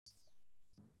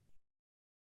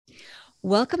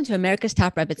Welcome to America's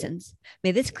Top Rebbitzins.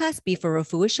 May this class be for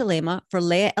Rafua Shalema, for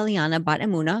Leah Eliana Bat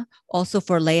Emuna, also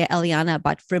for Leah Eliana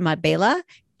Bat Frimat Bela,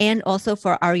 and also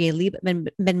for Aryeh Lieb Ben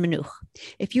Menuch.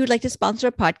 If you would like to sponsor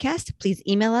a podcast, please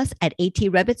email us at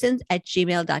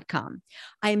atrebitzins@gmail.com.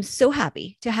 I am so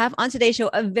happy to have on today's show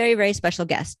a very, very special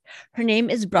guest. Her name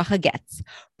is Bracha Getz.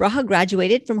 Bracha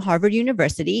graduated from Harvard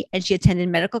University and she attended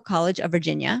Medical College of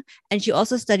Virginia, and she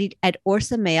also studied at Or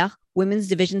Sameach Women's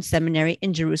Division Seminary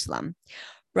in Jerusalem.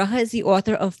 Bracha is the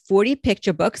author of 40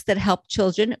 picture books that help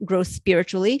children grow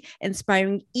spiritually,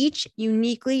 inspiring each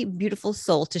uniquely beautiful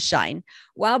soul to shine.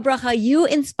 Wow, Bracha, you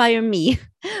inspire me.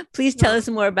 Please tell us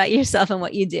more about yourself and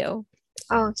what you do.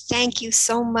 Oh, thank you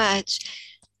so much.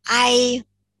 I've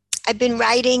been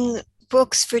writing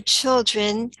books for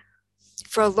children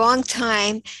for a long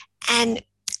time, and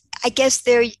I guess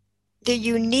they're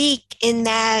unique in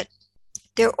that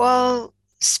they're all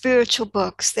spiritual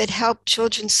books that help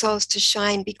children's souls to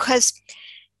shine, because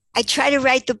I try to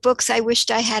write the books I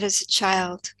wished I had as a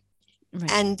child.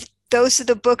 Right. And those are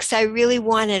the books I really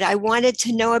wanted. I wanted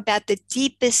to know about the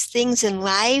deepest things in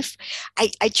life.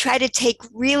 I try to take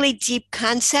really deep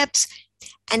concepts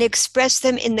and express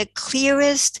them in the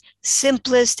clearest,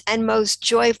 simplest, and most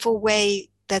joyful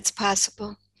way that's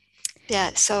possible.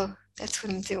 Yeah, so that's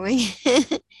what I'm doing.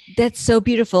 That's so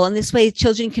beautiful. And this way,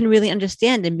 children can really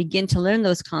understand and begin to learn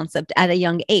those concepts at a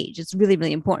young age. It's really,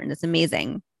 really important. It's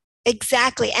amazing.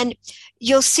 Exactly. And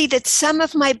you'll see that some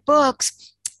of my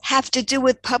books have to do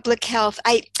with public health.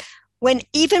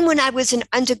 Even when I was an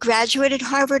undergraduate at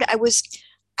Harvard, I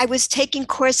was taking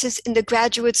courses in the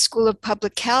Graduate School of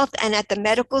Public Health and at the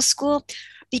medical school,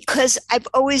 because I've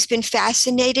always been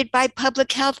fascinated by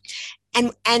public health.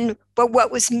 But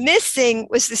what was missing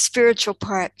was the spiritual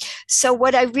part. So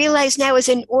what I realize now is,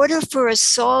 in order for a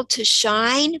soul to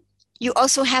shine, you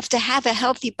also have to have a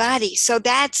healthy body. So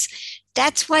that's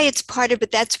why it's part of it.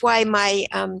 That's why my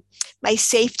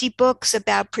safety books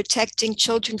about protecting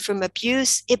children from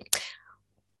abuse.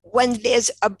 When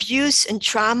there's abuse and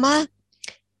trauma,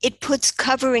 it puts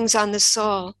coverings on the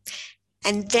soul.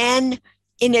 And then,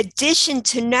 in addition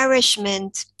to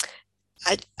nourishment,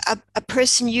 a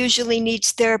person usually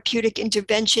needs therapeutic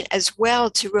intervention as well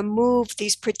to remove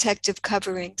these protective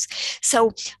coverings.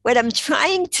 So what I'm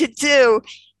trying to do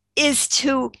is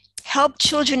to help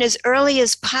children as early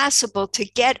as possible to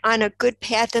get on a good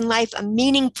path in life, a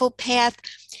meaningful path,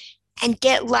 and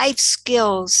get life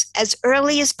skills as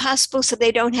early as possible so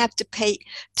they don't have to play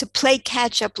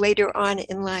catch up later on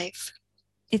in life.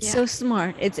 It's so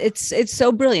smart. It's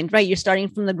so brilliant, right? You're starting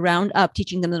from the ground up,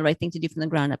 teaching them the right thing to do from the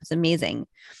ground up. It's amazing.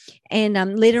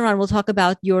 And later on, we'll talk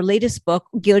about your latest book,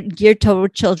 geared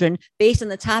toward children, based on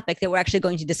the topic that we're actually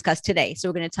going to discuss today. So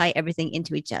we're going to tie everything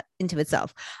into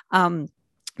itself.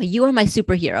 You are my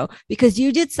superhero, because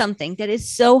you did something that is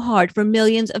so hard for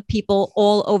millions of people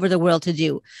all over the world to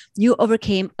do. You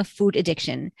overcame a food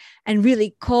addiction, and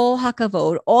really, kol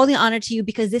hakavod, all the honor to you,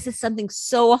 because this is something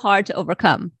so hard to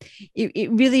overcome. It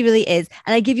really, really is.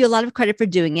 And I give you a lot of credit for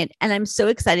doing it. And I'm so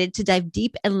excited to dive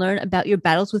deep and learn about your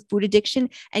battles with food addiction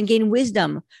and gain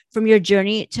wisdom from your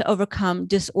journey to overcome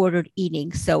disordered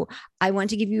eating. So I want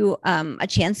to give you a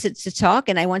chance to talk,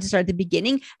 and I want to start at the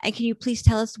beginning. And can you please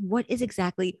tell us, what is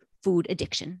exactly food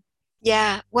addiction?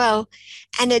 Yeah, well,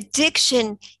 an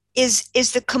addiction is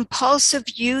the compulsive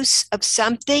use of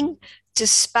something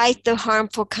despite the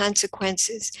harmful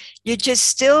consequences. You just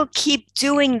still keep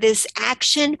doing this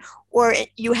action, or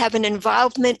you have an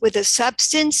involvement with a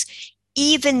substance,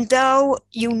 even though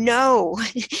you know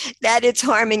that it's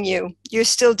harming you. You're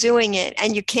still doing it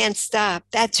and you can't stop.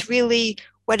 That's really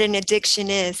what an addiction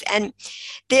is. And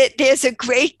there's a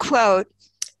great quote: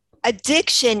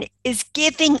 addiction is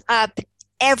giving up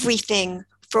everything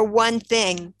for one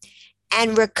thing,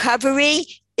 and recovery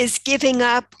is giving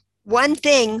up one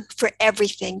thing for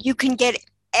everything. You can get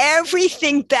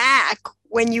everything back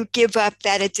when you give up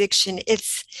that addiction. An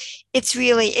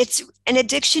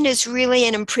addiction is really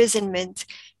an imprisonment.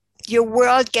 Your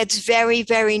world gets very,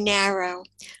 very narrow,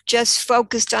 just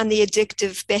focused on the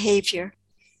addictive behavior.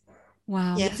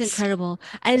 Wow, yes. That's incredible.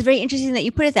 And it's very interesting that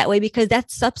you put it that way, because that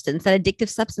substance, that addictive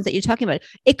substance that you're talking about,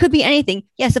 it could be anything.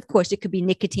 Yes, of course, it could be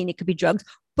nicotine, it could be drugs,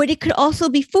 but it could also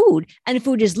be food. And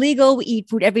food is legal. We eat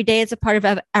food every day. It's a part of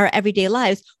our everyday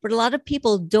lives. But a lot of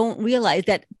people don't realize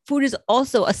that food is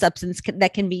also a substance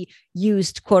that can be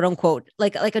used, quote unquote,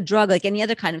 like a drug, like any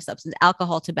other kind of substance,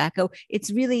 alcohol, tobacco. It's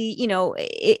really,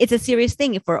 it's a serious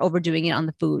thing if we're overdoing it on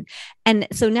the food. And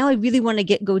so now I really want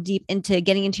to go deep into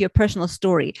getting into your personal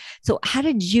story. So how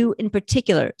did you in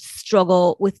particular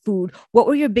struggle with food? What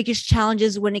were your biggest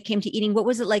challenges when it came to eating? What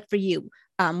was it like for you?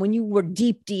 when you were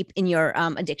deep in your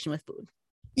addiction with food?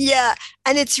 Yeah.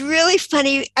 And it's really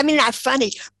funny. I mean, not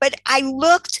funny, but I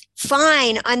looked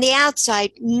fine on the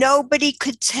outside. Nobody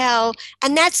could tell.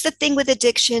 And that's the thing with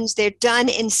addictions, they're done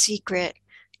in secret.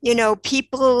 You know,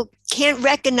 people can't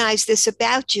recognize this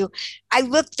about you. I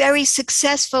looked very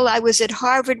successful. I was at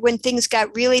Harvard when things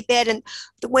got really bad. And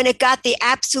when it got the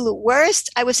absolute worst,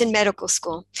 I was in medical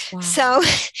school. Wow. So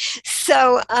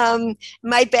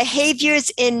my behaviors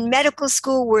in medical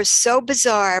school were so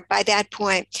bizarre by that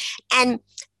point. And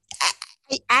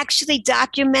I actually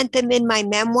document them in my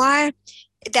memoir,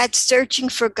 that's Searching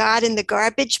for God in the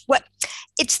Garbage.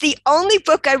 It's the only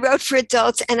book I wrote for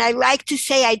adults, and I like to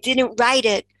say I didn't write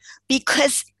it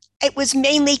because it was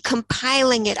mainly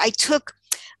compiling it. I took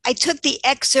the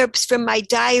excerpts from my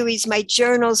diaries, my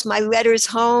journals, my letters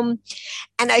home,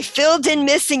 and I filled in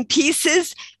missing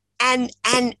pieces. And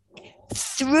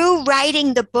through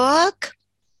writing the book,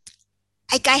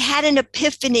 like I had an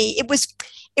epiphany.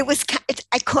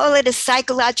 I call it a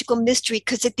psychological mystery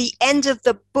because at the end of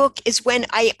the book is when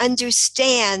I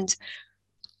understand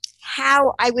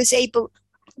how I was able,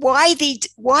 why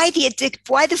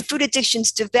the food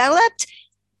addictions developed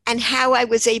and how I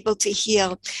was able to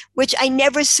heal, which I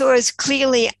never saw as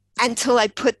clearly until I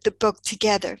put the book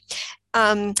together.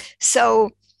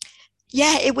 So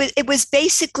yeah, it was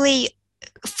basically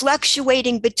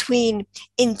fluctuating between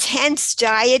intense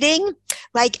dieting,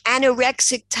 like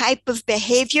anorexic type of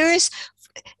behaviors,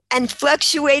 and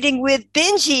fluctuating with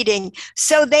binge eating,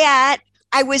 so that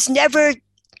I was never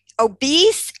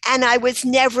obese and I was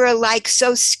never like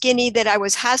so skinny that I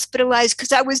was hospitalized,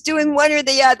 because I was doing one or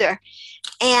the other.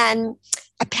 And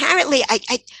apparently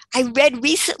I read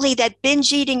recently that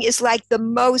binge eating is like the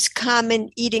most common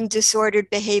eating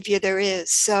disordered behavior there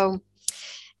is. So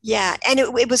yeah, and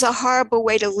it was a horrible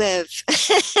way to live.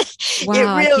 Wow, It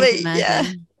I can't really,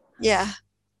 imagine. yeah.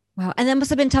 Wow. And that must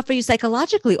have been tough for you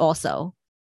psychologically also.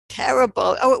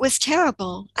 Terrible. Oh, it was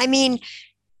terrible. I mean,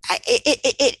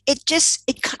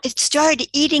 it started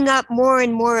eating up more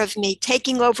and more of me,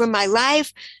 taking over my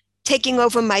life, taking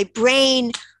over my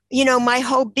brain, you know, my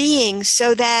whole being,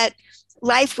 so that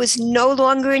life was no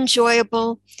longer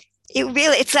enjoyable.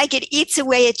 It's like it eats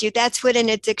away at you. That's what an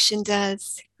addiction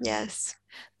does. Yes.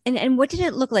 And what did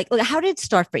it look like? How did it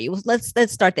start for you? Let's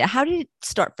start there. How did it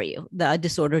start for you, the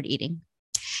disordered eating?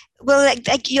 Well,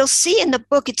 like you'll see in the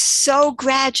book, it's so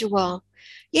gradual.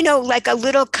 You know, like a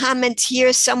little comment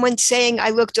here, someone saying I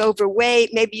looked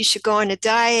overweight, maybe you should go on a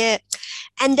diet.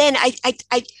 And then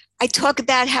I talk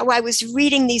about how I was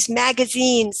reading these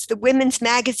magazines, the women's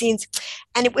magazines,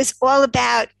 and it was all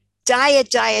about diet,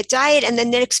 diet, diet. And the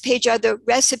next page are the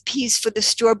recipes for the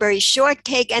strawberry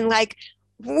shortcake. And like,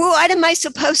 what am I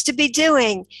supposed to be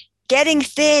doing? Getting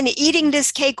thin, eating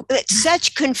this cake. It's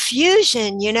such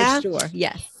confusion, you know? For sure.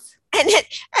 Yes.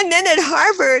 And then at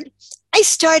Harvard, I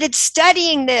started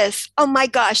studying this. Oh my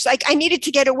gosh, like I needed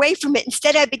to get away from it.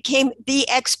 Instead, I became the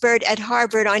expert at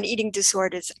Harvard on eating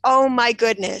disorders. Oh my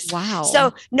goodness. Wow.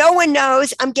 So no one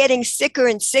knows. I'm getting sicker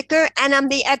and sicker, and I'm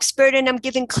the expert, and I'm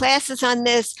giving classes on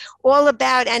this, all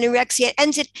about anorexia.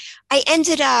 I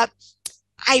ended up,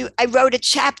 I wrote a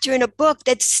chapter in a book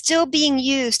that's still being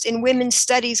used in women's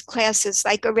studies classes,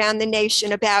 like around the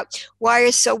nation, about why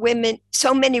are so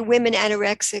many women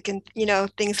anorexic, and you know,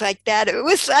 things like that. It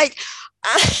was like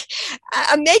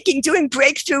I'm doing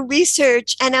breakthrough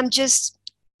research, and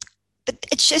but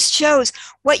it just shows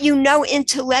what you know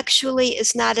intellectually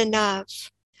is not enough.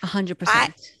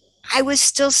 100%. I was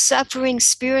still suffering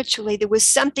spiritually. There was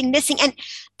something missing, and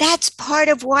that's part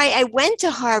of why I went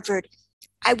to Harvard.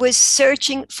 I was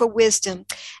searching for wisdom.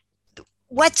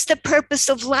 What's the purpose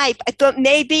of life? I thought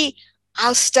maybe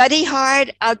I'll study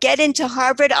hard. I'll get into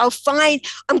Harvard.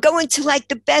 I'm going to like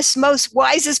the best, most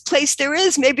wisest place there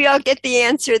is. Maybe I'll get the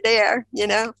answer there, you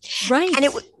know? Right. And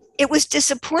it was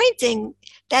disappointing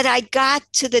that I got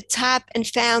to the top and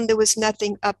found there was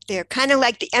nothing up there. Kind of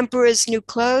like the emperor's new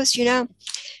clothes, you know?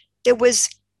 It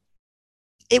wasn't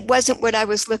what I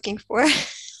was looking for.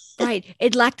 Right.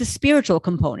 It lacked the spiritual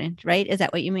component, right? Is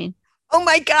that what you mean? Oh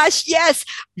my gosh, yes.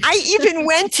 I even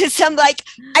went to some, like,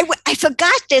 I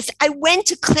forgot this. I went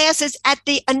to classes at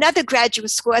another graduate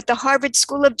school, at the Harvard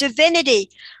School of Divinity.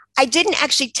 I didn't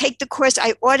actually take the course.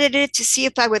 I ordered it to see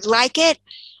if I would like it.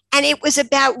 And it was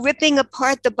about ripping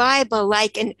apart the Bible,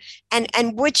 like, and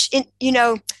which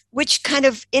kind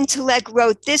of intellect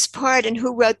wrote this part and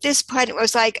who wrote this part. And it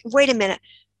was like, wait a minute,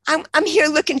 I'm here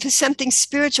looking for something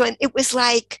spiritual. And it was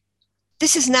like,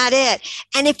 this is not it.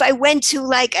 And if I went to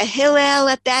like a Hillel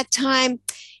at that time,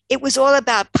 it was all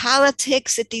about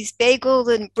politics at these bagel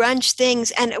and brunch things.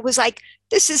 And it was like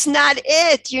this is not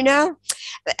it, you know?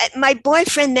 My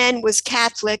boyfriend then was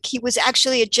Catholic. He was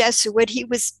actually a Jesuit. He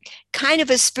was kind of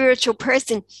a spiritual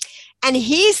person. And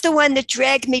he's the one that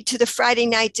dragged me to the Friday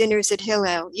night dinners at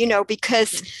Hillel, you know,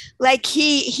 because like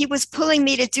he was pulling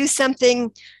me to do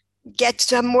something, get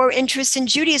some more interest in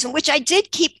Judaism, which I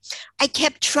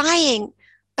kept trying,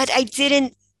 but I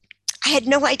had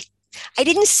no idea. I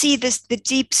didn't see the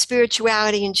deep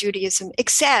spirituality in Judaism,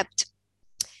 except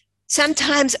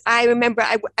sometimes I remember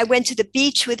I went to the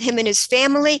beach with him and his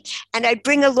family, and I'd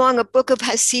bring along a book of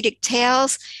Hasidic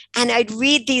tales, and I'd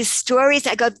read these stories.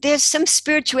 I go, there's some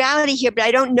spirituality here, but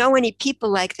I don't know any people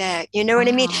like that. You know what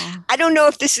I mean? I don't know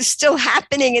if this is still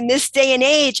happening in this day and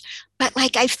age, but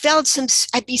like I felt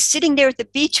I'd be sitting there at the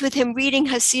beach with him reading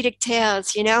Hasidic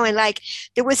tales, you know, and like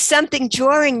there was something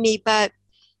drawing me, but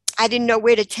I didn't know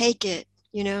where to take it,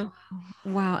 you know?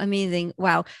 Wow, amazing.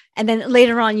 Wow. And then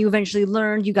later on you eventually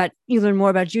learned you learned more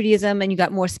about Judaism and you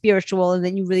got more spiritual and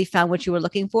then you really found what you were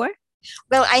looking for?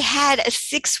 Well, I had a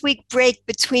 6-week break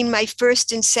between my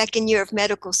first and second year of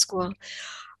medical school.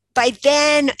 By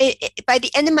then, by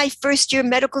the end of my first year of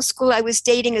medical school, I was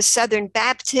dating a Southern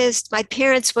Baptist. My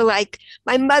parents were like,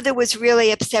 my mother was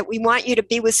really upset. We want you to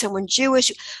be with someone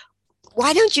Jewish.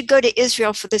 Why don't you go to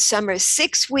Israel for the summer?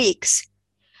 6 weeks.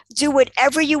 Do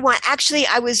whatever you want. Actually,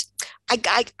 I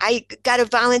got a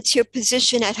volunteer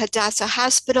position at Hadassah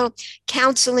Hospital,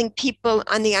 counseling people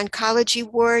on the oncology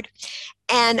ward.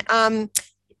 And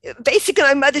basically,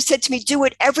 my mother said to me, do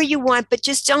whatever you want, but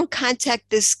just don't contact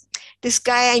this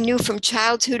guy I knew from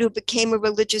childhood who became a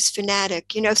religious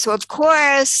fanatic. You know, so of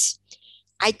course,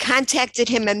 I contacted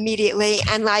him immediately.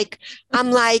 And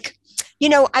I'm like, you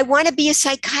know, I want to be a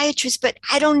psychiatrist, but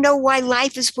I don't know why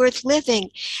life is worth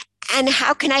living. And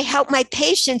how can I help my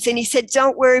patients? And he said,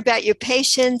 don't worry about your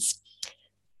patients.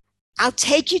 I'll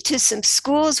take you to some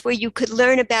schools where you could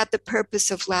learn about the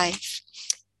purpose of life.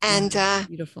 And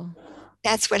beautiful.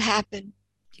 That's what happened.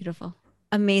 Beautiful.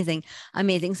 Amazing.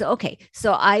 Amazing. So, okay.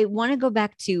 So I want to go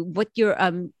back to what your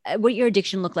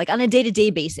addiction looked like on a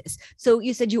day-to-day basis. So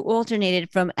you said you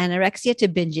alternated from anorexia to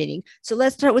binge eating. So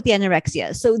let's start with the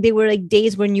anorexia. So they were like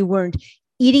days when you weren't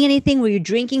eating anything? Were you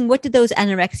drinking? What did those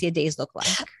anorexia days look like?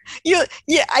 Yeah,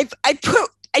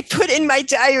 I put in my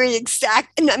diary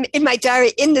in my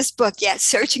diary in this book. Yeah,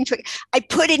 searching for. I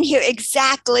put in here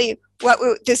exactly what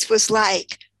this was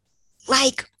like.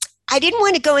 Like I didn't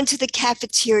want to go into the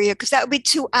cafeteria because that would be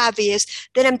too obvious.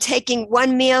 That I'm taking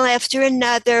one meal after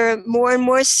another, more and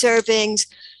more servings.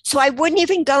 So I wouldn't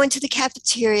even go into the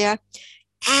cafeteria,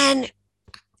 and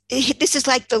this is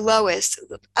like the lowest,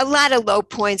 a lot of low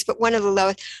points, but one of the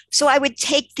lowest. So I would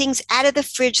take things out of the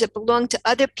fridge that belonged to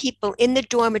other people in the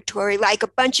dormitory, like a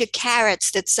bunch of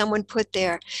carrots that someone put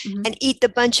there, and eat the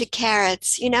bunch of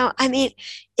carrots. You know, I mean,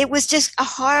 it was just a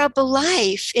horrible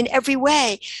life in every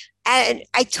way. And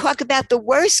I talk about the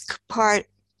worst part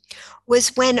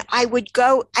was when I would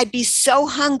go, I'd be so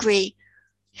hungry.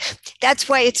 That's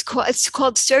why it's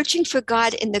called searching for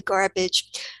God in the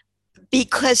garbage,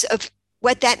 because of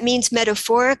what that means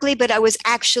metaphorically, but I was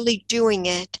actually doing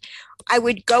it. I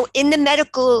would go in the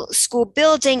medical school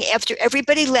building after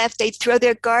everybody left. They'd throw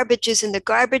their garbages in the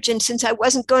garbage. And since I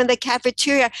wasn't going to the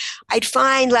cafeteria, I'd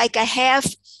find like a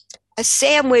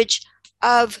sandwich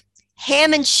of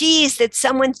ham and cheese that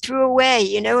someone threw away.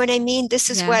 You know what I mean? This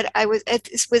is what I was,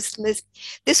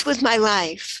 this was my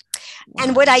life. Wow.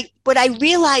 And what I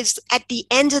realized at the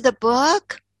end of the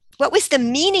book, what was the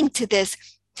meaning to this?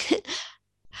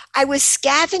 I was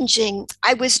scavenging.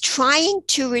 I was trying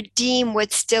to redeem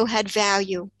what still had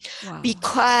value. Wow.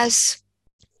 Because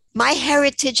my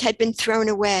heritage had been thrown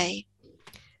away.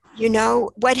 You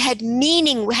know, what had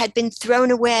meaning had been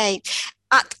thrown away.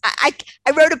 I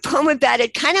wrote a poem about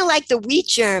it, kind of like the wheat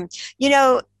germ. You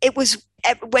know, it was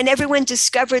when everyone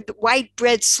discovered the white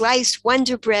bread, sliced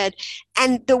Wonder Bread,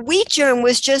 and the wheat germ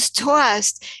was just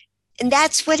tossed. And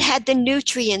that's what had the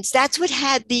nutrients. That's what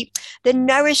had the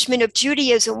nourishment of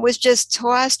Judaism was just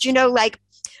tossed, you know, like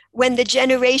when the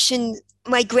generation,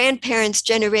 my grandparents'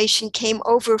 generation came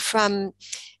over from,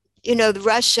 you know,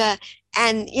 Russia,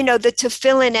 and, you know, the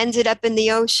tefillin ended up in the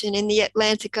ocean, in the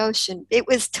Atlantic Ocean. It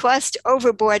was tossed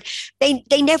overboard. They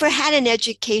never had an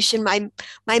education.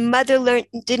 My mother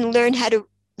didn't learn how to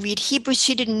read Hebrew.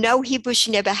 She didn't know Hebrew. She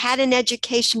never had an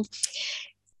education.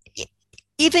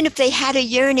 Even if they had a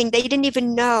yearning, they didn't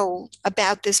even know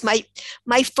about this.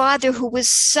 My father, who was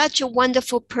such a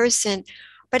wonderful person,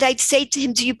 but I'd say to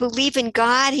him, do you believe in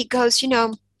God? He goes, you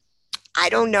know, I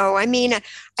don't know. I mean,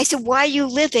 I said, why are you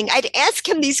living? I'd ask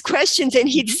him these questions and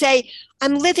he'd say,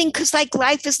 I'm living because like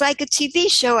life is like a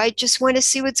TV show. I just want to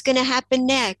see what's going to happen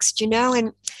next, you know?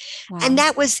 And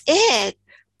that was it.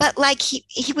 but like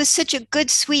he was such a good,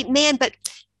 sweet man, but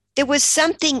there was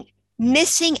something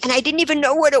missing, and I didn't even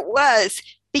know what it was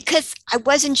because I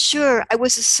wasn't sure I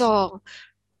was a soul.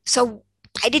 So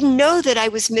I didn't know that I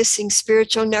was missing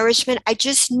spiritual nourishment. I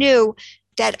just knew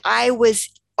that I was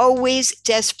always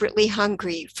desperately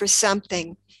hungry for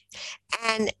something.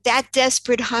 And that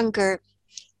desperate hunger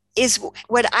is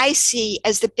what I see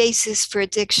as the basis for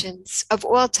addictions of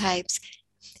all types.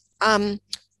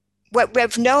 What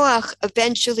Rev Noach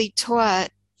eventually taught,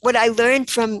 what I learned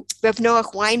from Rev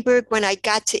Noach Weinberg when I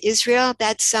got to Israel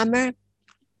that summer,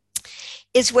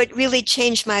 is what really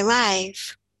changed my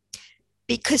life,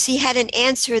 because he had an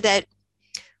answer that,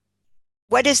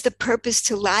 what is the purpose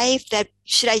to life? That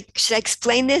should I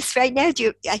explain this right now?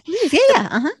 The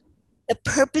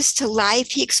purpose to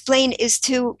life, he explained, is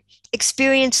to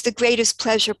experience the greatest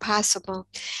pleasure possible.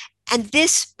 And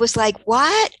this was like,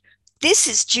 what? This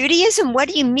is Judaism? What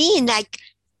do you mean? Like,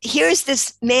 here's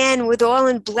this man with all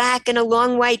in black and a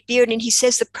long white beard, and he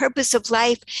says the purpose of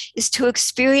life is to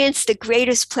experience the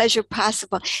greatest pleasure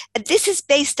possible. And this is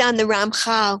based on the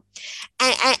Ramchal.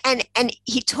 And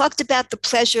he talked about the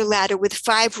pleasure ladder with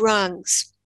 5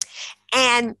 rungs.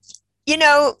 And, you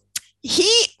know,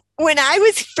 when I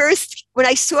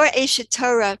saw Aish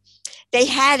Torah, they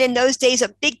had in those days a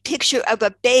big picture of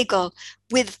a bagel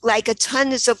with like a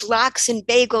tons of lox and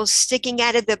bagels sticking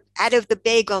out of the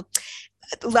bagel,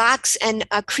 lox and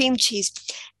cream cheese.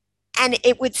 And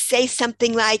it would say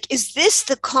something like, is this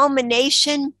the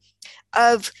culmination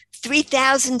of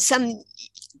 3,000 some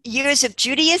years of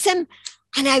Judaism?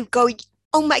 And I go,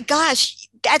 oh my gosh,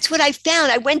 that's what I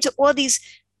found. I went to all these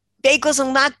bagels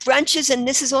and lox brunches, and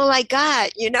this is all I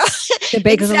got, you know? The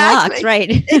bagels and lox, right?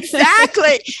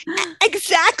 Exactly.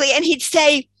 And he'd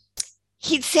say,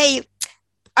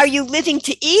 are you living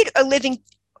to eat or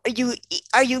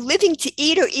are you living to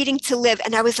eat or eating to live?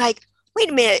 And I was like, wait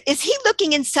a minute, is he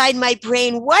looking inside my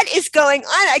brain? What is going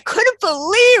on? I couldn't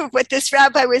believe what this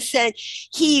rabbi was saying.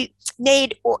 He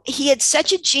had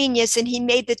such a genius, and he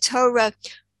made the Torah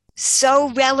so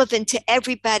relevant to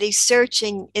everybody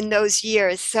searching in those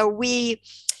years. So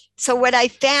what I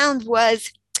found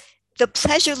was the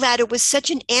pleasure ladder was such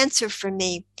an answer for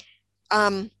me.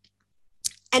 And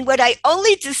what I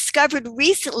only discovered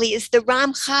recently is the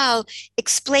Ramchal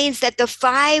explains that the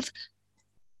five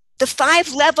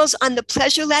levels on the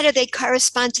pleasure ladder, they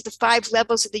correspond to the 5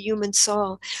 levels of the human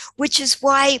soul, which is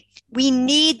why we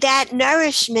need that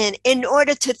nourishment in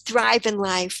order to thrive in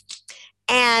life.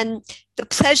 And the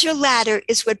pleasure ladder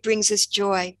is what brings us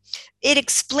joy. It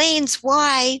explains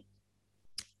why,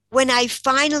 when I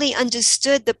finally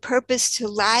understood the purpose to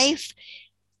life,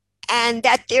 and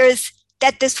that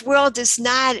this world is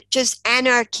not just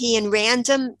anarchy and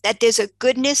random, that there's a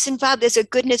goodness involved, there's a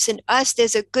goodness in us,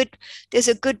 there's a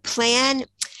good plan,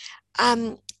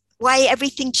 why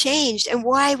everything changed, and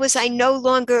why was I no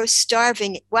longer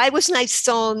starving? Why was my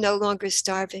soul no longer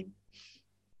starving?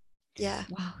 Yeah.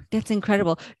 Wow, that's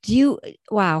incredible.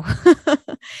 Wow.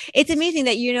 It's amazing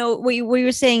that, what you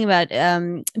were saying about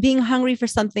being hungry for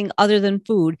something other than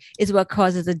food is what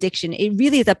causes addiction. It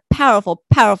really is a powerful,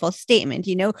 powerful statement,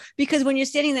 because when you're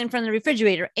standing there in front of the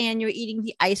refrigerator and you're eating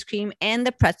the ice cream and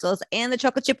the pretzels and the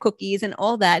chocolate chip cookies and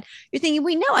all that, you're thinking,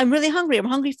 wait, no, I'm really hungry. I'm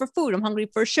hungry for food. I'm hungry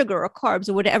for sugar or carbs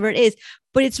or whatever it is.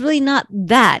 But it's really not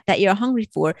that you're hungry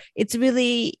for. It's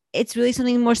really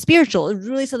something more spiritual. It's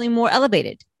really something more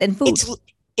elevated than food.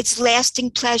 It's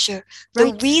lasting pleasure.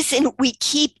 Right. The reason we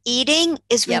keep eating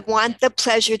is we want the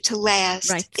pleasure to last.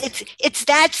 Right. It's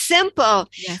that simple.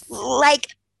 Yes. Like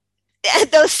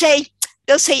they'll say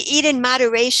eat in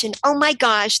moderation. Oh my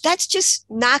gosh, that's just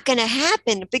not going to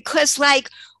happen, because like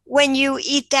when you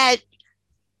eat that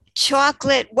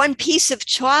chocolate, one piece of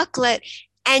chocolate,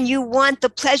 and you want the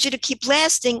pleasure to keep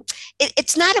lasting,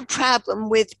 it's not a problem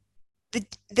with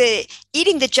the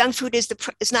eating the junk food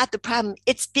is not the problem.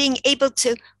 It's being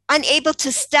unable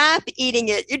to stop eating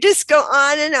it. You just go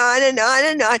on and on and on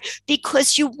and on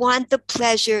because you want the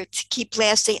pleasure to keep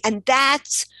lasting. And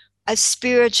that's a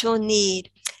spiritual need.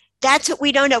 That's what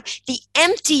we don't know. The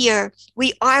emptier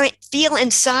we feel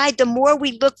inside, the more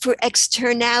we look for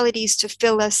externalities to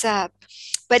fill us up.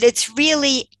 But it's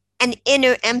really an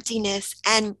inner emptiness.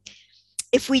 And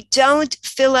if we don't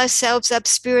fill ourselves up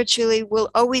spiritually, we'll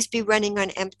always be running on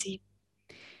empty.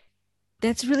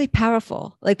 That's really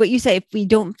powerful. Like what you say, if we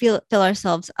don't fill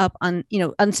ourselves up on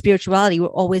spirituality, we're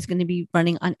always going to be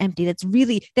running on empty.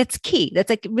 That's key. That's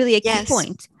like really a key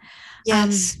point.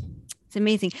 Yes. It's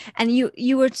amazing. And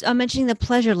you were mentioning the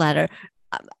pleasure ladder.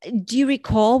 Do you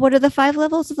recall what are the 5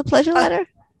 levels of the pleasure ladder?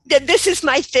 This is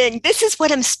my thing. This is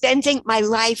what I'm spending my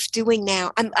life doing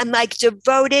now. I'm like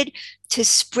devoted to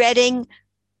spreading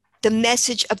the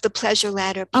message of the pleasure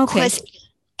ladder, Okay. because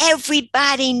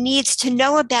everybody needs to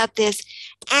know about this.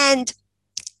 And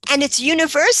it's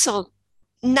universal,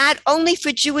 not only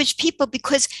for Jewish people,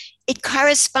 because it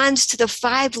corresponds to the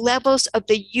 5 levels of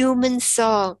the human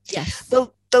soul. Yes.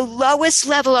 The lowest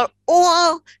level are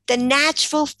all the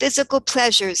natural physical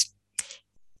pleasures,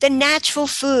 the natural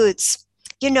foods,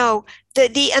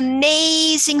 the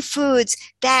amazing foods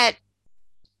that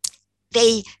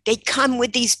they come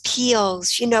with these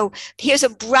peels. Here's a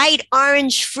bright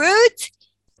orange fruit,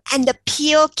 and the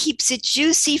peel keeps it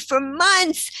juicy for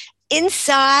months.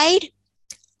 Inside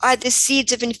are the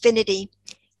seeds of infinity.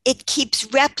 It keeps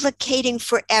replicating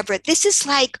forever. This is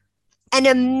like an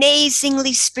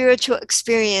amazingly spiritual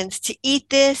experience to eat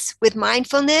this with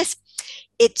mindfulness.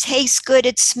 It tastes good.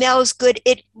 It smells good.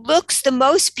 It looks the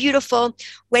most beautiful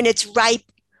when it's ripe.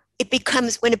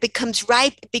 When it becomes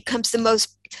ripe, it becomes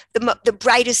the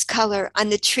brightest color on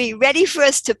the tree, ready for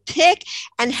us to pick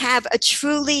and have a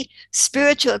truly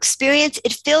spiritual experience.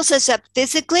 It fills us up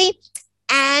physically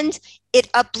and it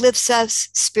uplifts us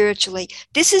spiritually.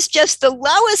 This is just the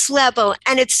lowest level,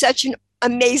 and it's such an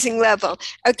amazing level.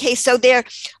 Okay, so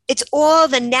it's all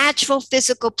the natural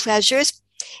physical pleasures.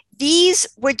 These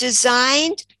were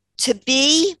designed to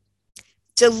be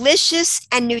delicious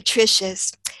and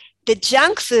nutritious. The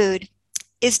junk food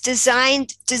is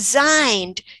designed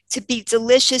to be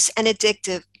delicious and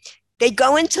addictive. They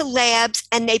go into labs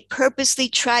and they purposely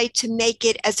try to make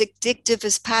it as addictive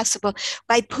as possible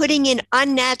by putting in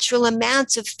unnatural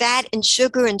amounts of fat and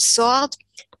sugar and salt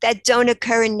that don't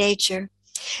occur in nature.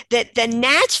 The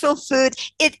natural food,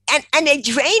 and they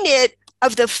drain it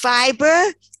of the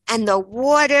fiber and the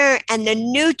water and the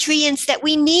nutrients that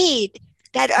we need,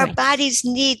 that our bodies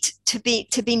need to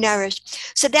be nourished.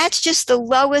 So that's just the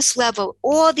lowest level.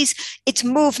 All these, it's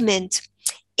movement,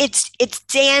 it's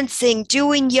dancing,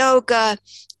 doing yoga,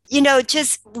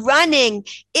 just running.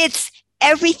 It's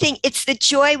everything. It's the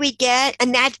joy we get,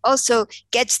 and that also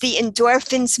gets the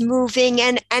endorphins moving,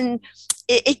 and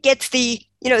it gets the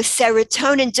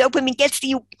serotonin, dopamine, gets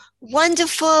the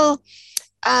wonderful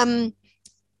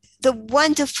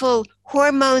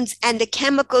hormones and the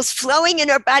chemicals flowing in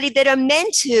our body that are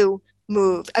meant to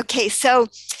move. Okay, so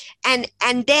and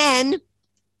then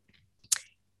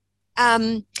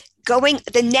going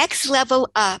the next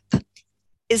level up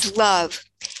is love.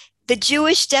 The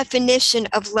Jewish definition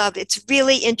of love, it's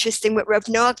really interesting. What Rav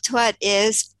Noach taught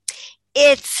is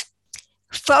it's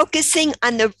focusing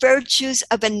on the virtues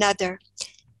of another.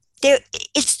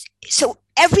 So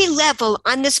every level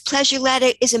on this pleasure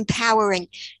ladder is empowering,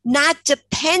 not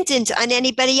dependent on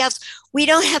anybody else. We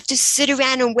don't have to sit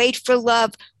around and wait for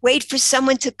love, wait for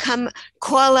someone to come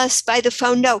call us by the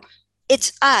phone. No,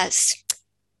 it's us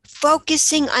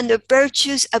focusing on the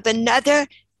virtues of another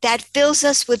that fills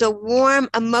us with a warm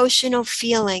emotional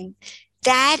feeling.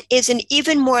 That is an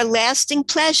even more lasting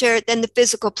pleasure than the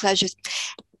physical pleasures.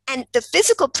 And the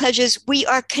physical pleasures, we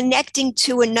are connecting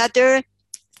to another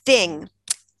thing.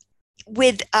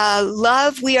 With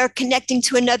love, we are connecting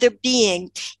to another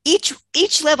being.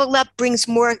 Each level up brings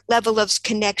more level of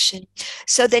connection.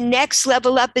 So the next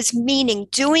level up is meaning,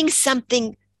 doing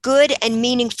something good and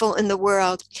meaningful in the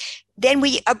world. Then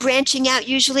we are branching out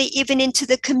usually even into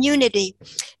the community,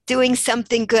 doing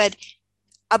something good.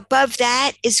 Above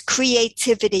that is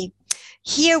creativity.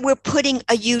 Here we're putting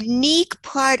a unique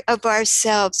part of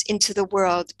ourselves into the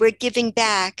world. We're giving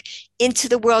back into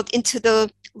the world, into the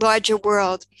larger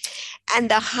world. And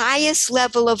the highest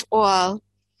level of all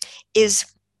is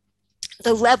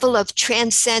the level of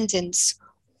transcendence,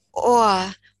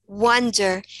 awe,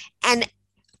 wonder. And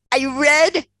I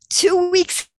read 2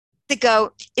 weeks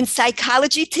ago in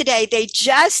Psychology Today, they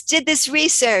just did this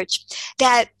research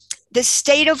that the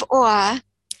state of awe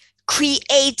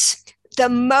creates the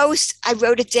most, I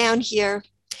wrote it down here,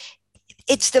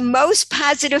 it's the most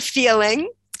positive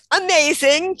feeling.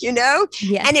 Amazing,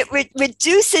 Yes. And it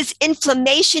reduces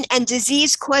inflammation and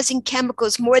disease-causing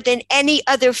chemicals more than any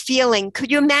other feeling.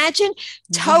 Could you imagine?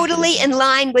 Totally in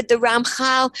line with the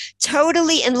Ramchal,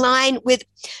 totally in line with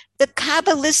the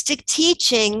Kabbalistic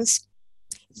teachings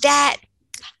that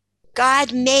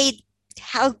God made,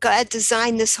 how God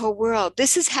designed this whole world.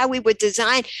 This is how we would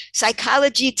design.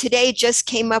 Psychology Today just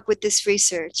came up with this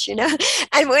research,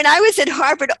 And when I was at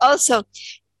Harvard also,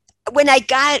 when I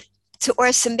got to Or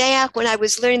Sameach, when I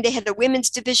was learning, they had the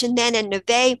women's division then and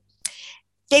Neve,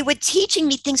 they were teaching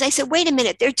me things. I said, wait a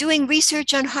minute, they're doing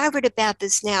research on Harvard about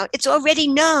this now. It's already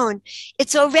known.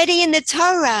 It's already in the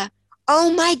Torah.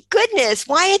 Oh my goodness,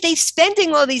 why are they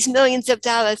spending all these millions of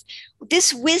dollars?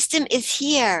 This wisdom is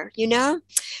here,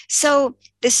 So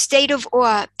the state of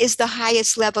awe is the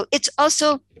highest level. It's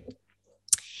also,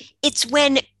 It's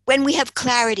when we have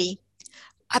clarity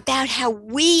about how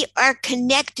we are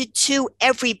connected to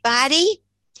everybody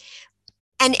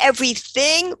and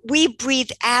everything. We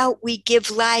breathe out, we give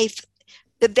life.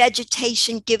 The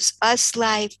vegetation gives us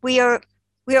life. We are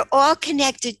all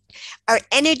connected. Our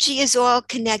energy is all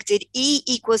connected. E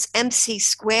equals MC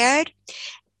squared.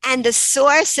 And the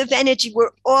source of energy,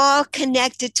 we're all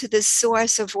connected to the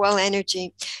source of all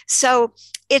energy. So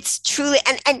it's truly,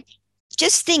 and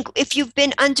just think, if you've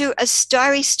been under a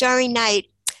starry, starry night,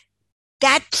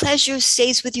 that pleasure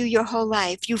stays with you your whole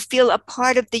life. You feel a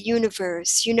part of the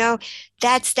universe,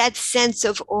 that's that sense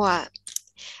of awe.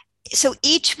 So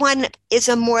each one is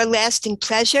a more lasting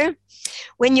pleasure.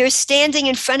 When you're standing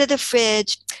in front of the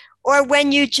fridge, or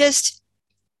when you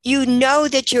know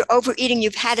that you're overeating,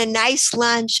 you've had a nice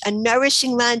lunch, a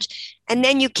nourishing lunch, and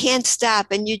then you can't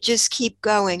stop and you just keep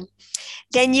going.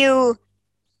 Then you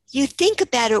think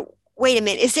about it. Wait a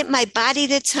minute, is it my body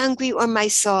that's hungry or my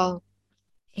soul?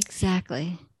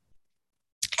 Exactly.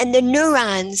 And the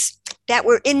neurons that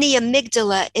were in the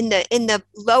amygdala, in the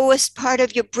lowest part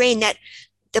of your brain, that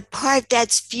the part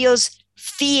that feels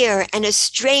fear and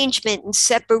estrangement and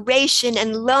separation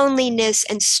and loneliness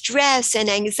and stress and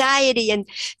anxiety and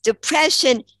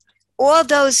depression, all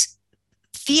those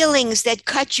feelings that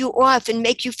cut you off and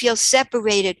make you feel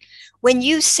separated. When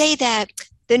you say that,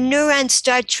 the neurons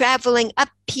start traveling up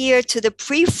here to the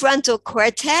prefrontal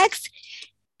cortex,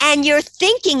 and you're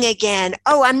thinking again,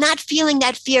 oh, I'm not feeling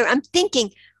that fear. I'm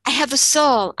thinking, I have a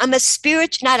soul. I'm a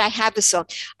spirit, not I have a soul.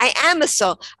 I am a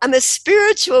soul. I'm a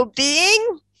spiritual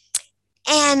being,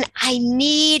 and I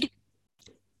need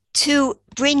to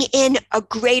bring in a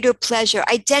greater pleasure.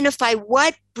 Identify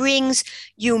what brings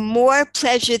you more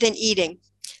pleasure than eating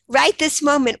right this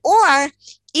moment, or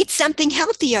eat something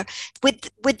healthier.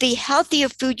 With the healthier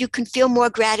food, you can feel more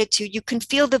gratitude. You can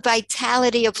feel the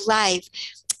vitality of life.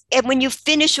 And when you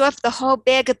finish off the whole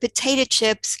bag of potato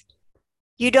chips,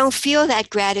 you don't feel that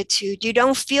gratitude. You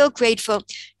don't feel grateful.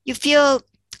 You feel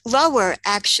lower,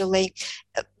 actually.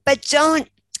 But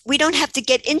we don't have to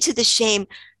get into the shame.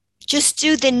 Just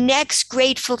do the next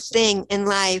grateful thing in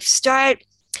life.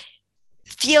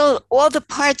 Feel all the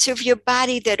parts of your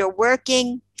body that are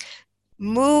working.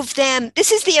 Move them.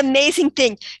 This is the amazing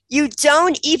thing. You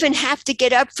don't even have to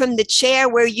get up from the chair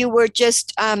where you were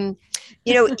just,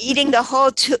 eating the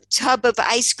whole tub of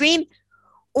ice cream.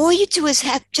 All you do is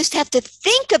just have to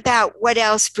think about what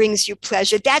else brings you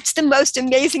pleasure. That's the most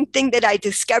amazing thing that I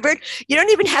discovered. You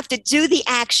don't even have to do the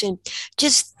action.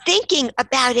 Just thinking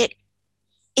about it,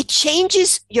 it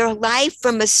changes your life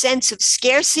from a sense of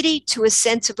scarcity to a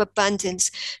sense of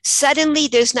abundance. Suddenly,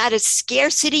 there's not a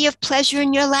scarcity of pleasure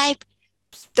in your life.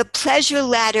 The pleasure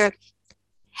ladder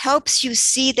helps you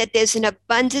see that there's an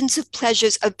abundance of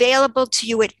pleasures available to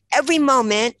you at every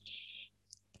moment.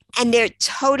 And they're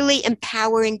totally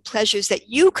empowering pleasures that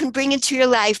you can bring into your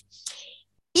life,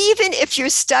 even if you're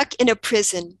stuck in a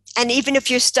prison. And even if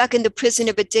you're stuck in the prison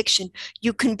of addiction,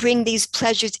 you can bring these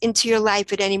pleasures into your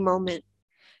life at any moment.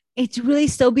 It's really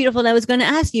so beautiful. And I was going to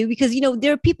ask you because,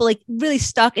 there are people like really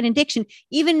stuck in addiction.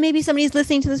 Even maybe somebody's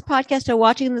listening to this podcast or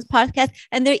watching this podcast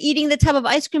and they're eating the tub of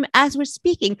ice cream as we're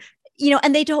speaking,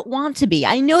 and they don't want to be.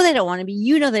 I know they don't want to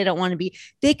be. They don't want to be.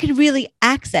 They could really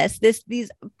access these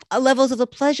levels of the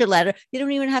pleasure ladder. They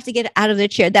don't even have to get out of their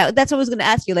chair. That's what I was going to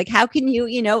ask you. Like, how can you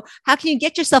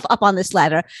get yourself up on this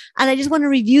ladder? And I just want to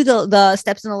review the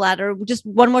steps in the ladder just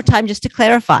one more time, just to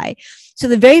clarify. So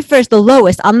the very first, the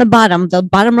lowest on the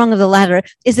bottom rung of the ladder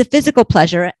is the physical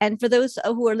pleasure. And for those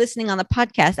who are listening on the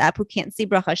podcast app who can't see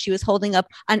Bracha, she was holding up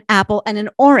an apple and an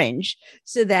orange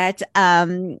so that,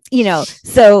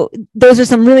 so those are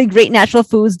some really great natural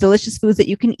foods, delicious foods that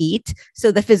you can eat.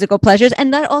 So the physical pleasures.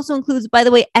 And that also includes, by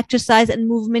the way, exercise and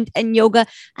movement and yoga.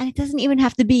 And it doesn't even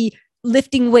have to be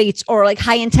lifting weights or like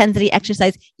high intensity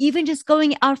exercise, even just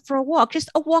going out for a walk, just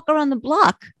a walk around the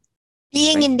block.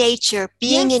 Being right. In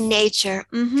nature.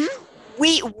 Mm-hmm.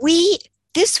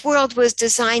 This world was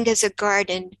designed as a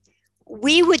garden.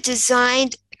 We were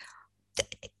designed, I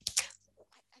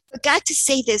forgot to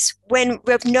say this, when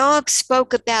Rav Noach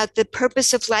spoke about the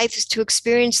purpose of life is to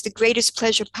experience the greatest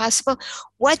pleasure possible.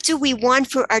 What do we want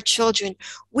for our children?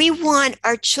 We want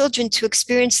our children to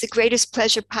experience the greatest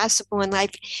pleasure possible in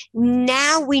life.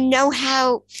 Now we know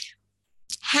how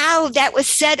that was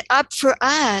set up for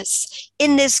us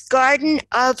in this garden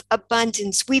of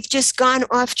abundance. We've just gone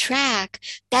off track.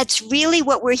 That's really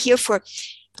what we're here for.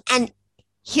 And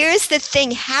here's the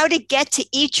thing, how to get to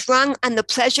each rung on the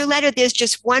pleasure ladder. There's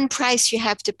just one price you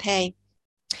have to pay.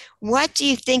 What do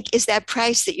you think is that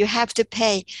price that you have to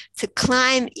pay to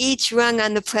climb each rung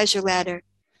on the pleasure ladder?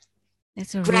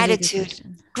 It's a really good Gratitude.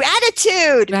 question.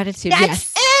 Gratitude. Gratitude.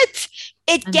 That's Yes. it.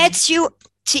 It gets you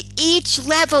to each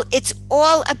level. It's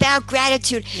all about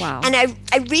gratitude. Wow. And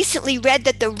I recently read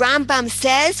that the Rambam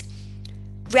says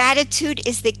gratitude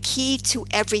is the key to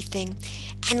everything.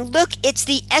 And look, it's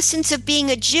the essence of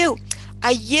being a Jew.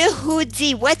 A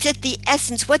Yehudi, what's at the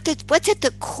essence? What's at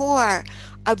the core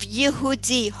of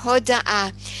Yehudi,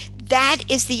 Hoda'ah? That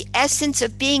is the essence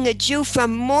of being a Jew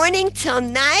from morning till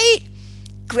night.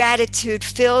 Gratitude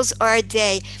fills our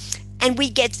day. And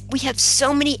we have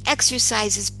so many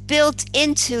exercises built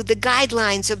into the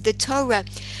guidelines of the Torah.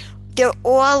 They're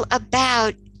all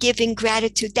about giving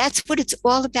gratitude. That's what it's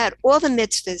all about. All the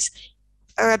mitzvahs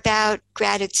are about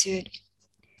gratitude.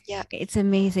 Yeah. It's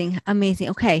amazing. Amazing.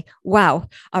 Okay. Wow.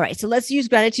 All right. So let's use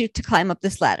gratitude to climb up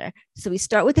this ladder. So we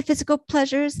start with the physical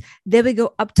pleasures, then we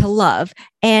go up to love.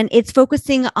 And it's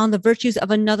focusing on the virtues of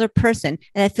another person.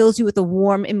 And it fills you with a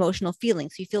warm emotional feeling.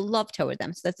 So you feel love toward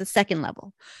them. So that's the second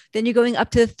level. Then you're going up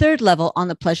to the third level on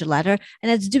the pleasure ladder.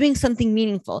 And it's doing something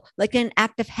meaningful, like an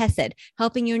act of hesed,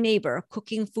 helping your neighbor,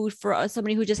 cooking food for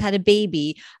somebody who just had a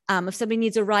baby. If somebody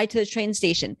needs a ride to the train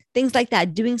station, things like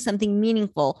that, doing something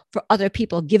meaningful for other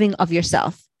people, giving of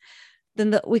yourself.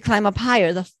 Then we climb up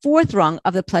higher. The fourth rung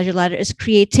of the pleasure ladder is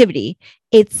creativity.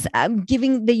 It's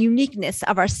giving the uniqueness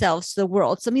of ourselves to the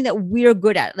world, something that we're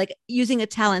good at, like using a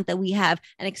talent that we have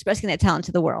and expressing that talent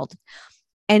to the world.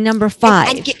 And number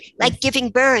five, like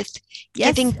giving birth,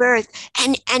 giving birth,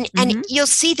 and you'll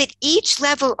see that each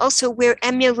level also we're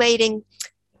emulating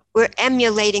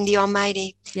the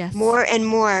Almighty more and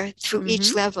more through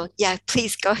each level. Yeah,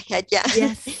 please go ahead. Yeah.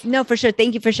 Yes. No, for sure.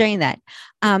 Thank you for sharing that.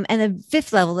 And the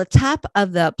fifth level, the top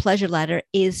of the pleasure ladder,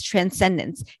 is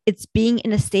transcendence. It's being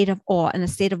in a state of awe and a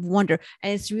state of wonder.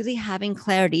 And it's really having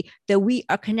clarity that we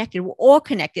are connected. We're all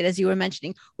connected, as you were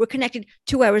mentioning. We're connected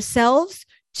to ourselves,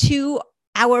 to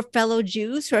our fellow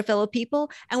Jews, to our fellow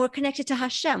people, and we're connected to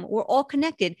Hashem. We're all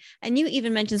connected. And you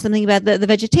even mentioned something about the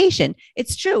vegetation.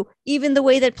 It's true. Even the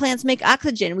way that plants make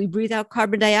oxygen, we breathe out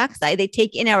carbon dioxide. They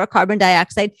take in our carbon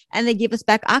dioxide and they give us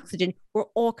back oxygen. We're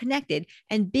all connected.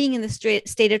 And being in the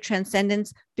state of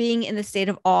transcendence, being in the state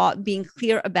of awe, being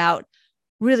clear about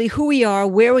really who we are,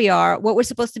 where we are, what we're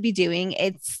supposed to be doing.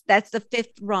 That's the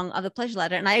fifth rung of the pleasure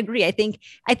ladder. And I agree. I think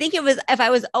it was, if I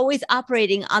was always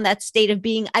operating on that state of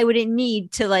being, I wouldn't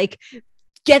need to like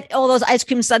get all those ice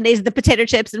cream sundaes, the potato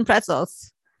chips and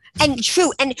pretzels. And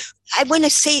true. And I want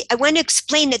to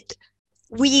explain that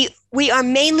we are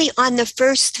mainly on the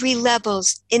first three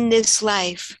levels in this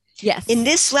life. Yes. In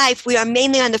this life, we are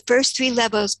mainly on the first three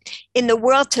levels. In the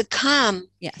world to come.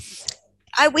 Yes.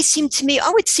 I always seemed to me,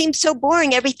 it seems so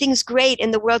boring. Everything's great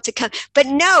in the world to come. But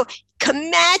no,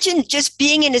 imagine just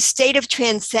being in a state of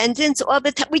transcendence all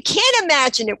the time. We can't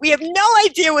imagine it. We have no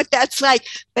idea what that's like.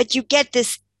 But you get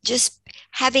this, just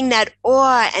having that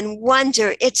awe and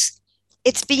wonder. It's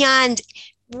beyond,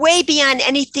 way beyond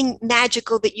anything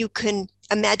magical that you can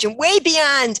imagine. Way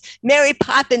beyond Mary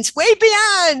Poppins. Way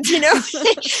beyond,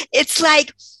 It's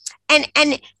like,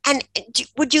 And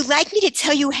would you like me to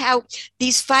tell you how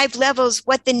these 5 levels,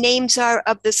 what the names are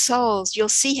of the souls? You'll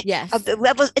see of the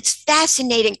levels. It's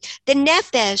fascinating. The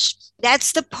nefesh,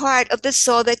 that's the part of the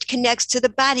soul that connects to the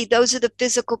body. Those are the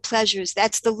physical pleasures.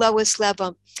 That's the lowest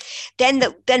level. Then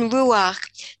ruach,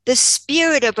 the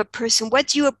spirit of a person. What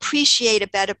do you appreciate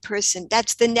about a person?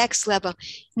 That's the next level.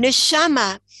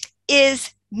 Neshama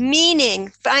is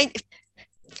meaning,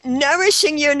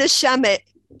 nourishing your neshama,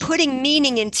 putting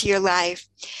meaning into your life.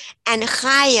 And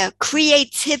chaya,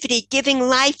 creativity, giving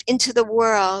life into the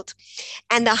world.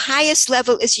 And the highest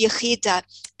level is yechida,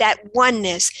 that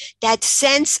oneness, that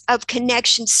sense of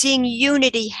connection, seeing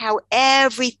unity, how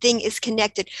everything is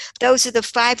connected. Those are the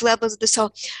 5 levels of the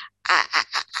soul.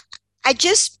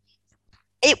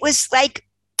 It was like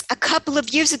a couple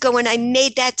of years ago when I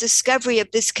made that discovery of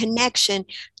this connection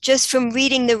just from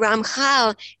reading the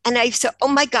Ramchal. And I said, oh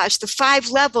my gosh, the 5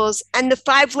 levels and the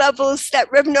 5 levels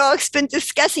that Reb Noach's been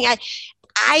discussing.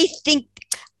 I think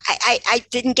I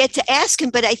didn't get to ask him,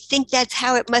 but I think that's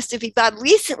how it must have evolved.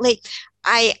 Recently,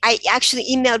 I actually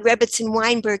emailed Rebbetzin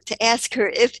Weinberg to ask her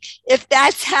if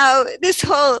that's how this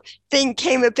whole thing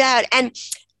came about. And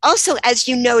also, as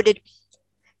you noted,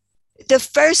 the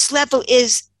first level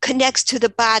connects to the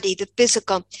body, the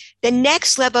physical. The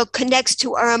next level connects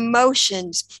to our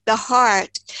emotions, the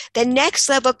heart. The next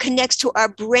level connects to our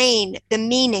brain, the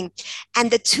meaning. And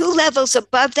the 2 levels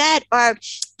above that are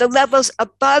the levels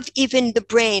above even the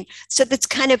brain. So that's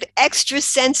kind of extra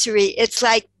sensory. It's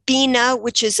like Bina,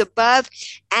 which is above,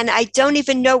 and I don't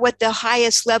even know what the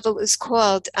highest level is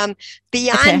called.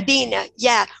 Beyond Bina,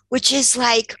 which is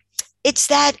like, it's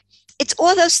it's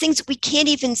all those things that we can't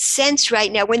even sense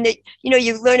right now. When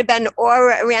you learn about an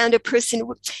aura around a person,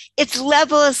 it's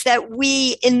levels that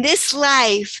we in this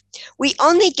life we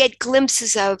only get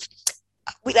glimpses of.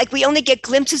 We only get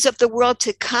glimpses of the world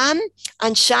to come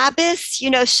on Shabbos.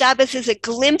 Shabbos is a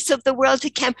glimpse of the world to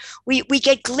come. We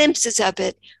get glimpses of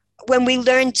it when we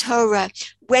learn Torah,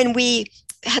 when we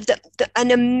have an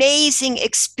amazing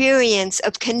experience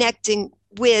of connecting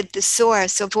with the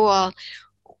source of all,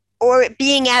 or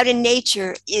being out in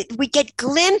nature. We get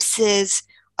glimpses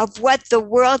of what the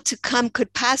world to come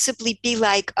could possibly be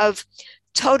like, of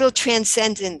total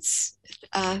transcendence.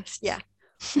 Yeah.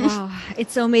 Wow,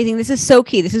 it's so amazing. This is so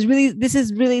key. This is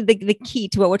really the key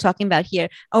to what we're talking about here.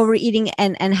 Overeating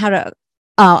and how to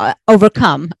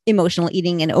overcome emotional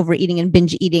eating and overeating and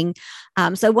binge eating.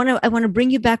 So I want to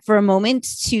bring you back for a moment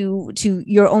to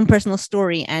your own personal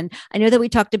story. And I know that we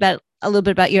talked about a little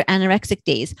bit about your anorexic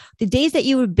days, the days that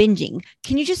you were binging.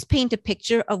 Can you just paint a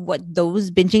picture of what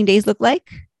those binging days look like?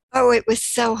 Oh, it was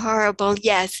so horrible.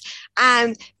 Yes.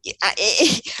 In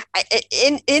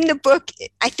the book,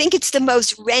 I think it's the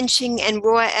most wrenching and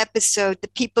raw episode. The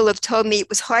people have told me it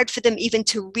was hard for them even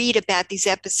to read about these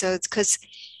episodes because,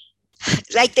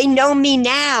 like, they know me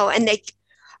now, and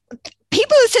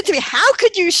people have said to me, "How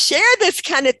could you share this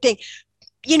kind of thing?"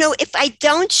 If I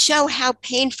don't show how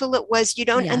painful it was, you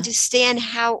don't understand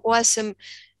how awesome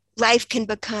life can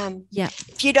become. Yeah.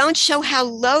 If you don't show how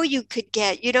low you could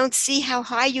get, you don't see how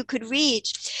high you could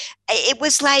reach. It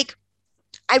was like,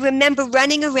 I remember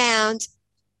running around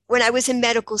when I was in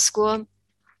medical school.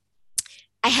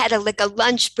 I had a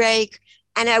lunch break,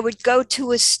 and I would go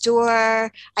to a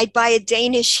store. I'd buy a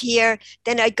Danish here.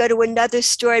 Then I'd go to another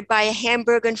store. I'd buy a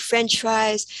hamburger and French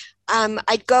fries.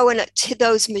 I'd go to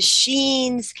those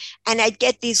machines, and I'd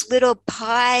get these little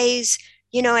pies,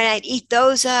 and I'd eat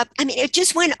those up. I mean, it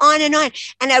just went on. And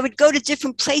I would go to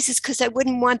different places because I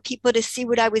wouldn't want people to see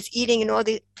what I was eating and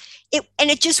and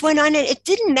it just went on. And it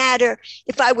didn't matter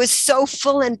if I was so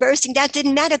full and bursting. That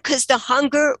didn't matter because the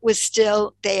hunger was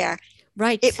still there.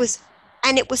 Right. It was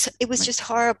just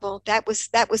horrible. That was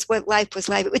what life was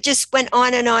like. It just went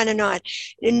on and on and on,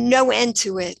 and no end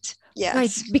to it. Yes.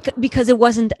 Right. Because it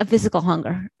wasn't a physical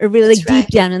hunger. It really deep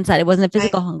down inside, it wasn't a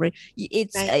physical hunger.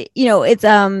 It's, it's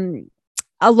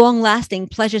a long-lasting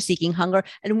pleasure-seeking hunger.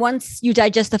 And once you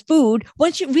digest the food,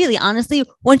 once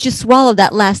you swallow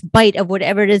that last bite of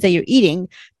whatever it is that you're eating,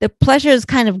 the pleasure is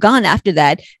kind of gone after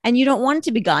that. And you don't want it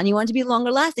to be gone. You want it to be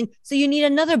longer lasting. So you need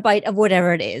another bite of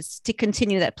whatever it is to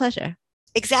continue that pleasure.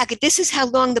 Exactly. This is how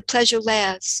long the pleasure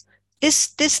lasts.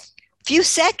 This few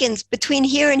seconds between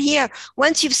here and here.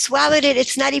 Once you've swallowed it,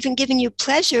 it's not even giving you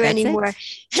pleasure anymore.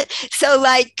 So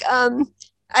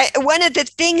one of the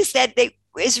things that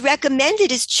is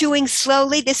recommended is chewing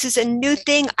slowly. This is a new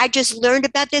thing. I just learned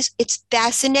about this. It's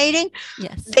fascinating.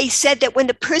 Yes. They said that when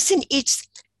the person eats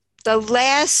the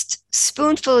last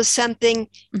spoonful of something,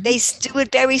 they do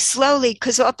it very slowly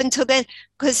because up until then,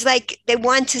 they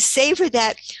want to savor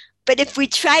that. But if we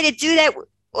try to do that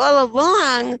all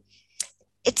along,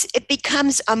 it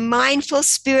becomes a mindful,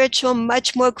 spiritual,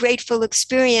 much more grateful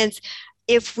experience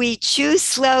if we chew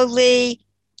slowly.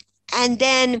 And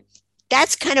then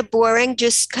that's kind of boring,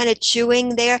 just kind of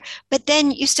chewing there. But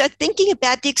then you start thinking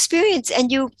about the experience,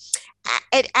 and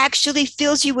it actually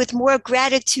fills you with more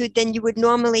gratitude than you would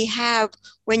normally have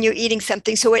when you're eating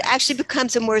something. So it actually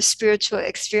becomes a more spiritual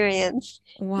experience.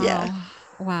 Wow. Yeah.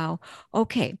 Wow.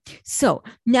 Okay. So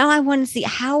now I want to see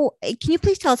can you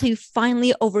please tell us how you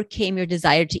finally overcame your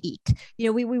desire to eat?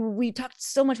 We talked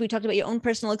so much. We talked about your own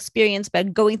personal experience,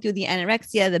 about going through the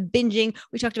anorexia, the binging.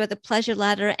 We talked about the pleasure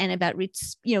ladder and about,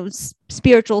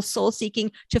 spiritual soul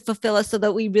seeking to fulfill us so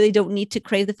that we really don't need to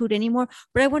crave the food anymore.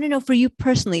 But I want to know for you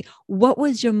personally, what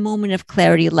was your moment of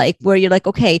clarity like where you're like,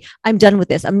 okay, I'm done with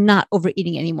this. I'm not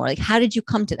overeating anymore. Like, how did you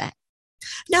come to that?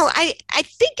 No, I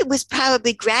think it was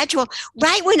probably gradual.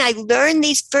 Right when I learned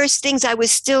these first things, I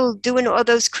was still doing all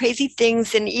those crazy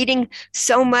things and eating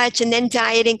so much and then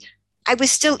dieting. I was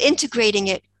still integrating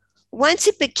it. Once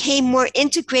it became more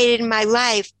integrated in my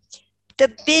life,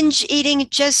 the binge eating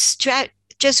just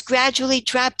gradually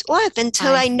dropped off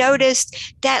until I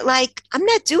noticed that, I'm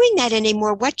not doing that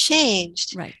anymore. What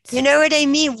changed? Right. You know what I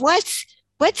mean?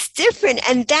 What's different?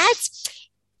 And that's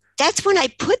when I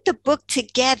put the book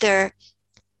together.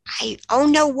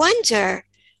 No wonder.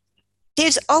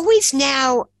 There's always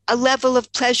now a level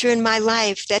of pleasure in my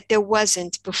life that there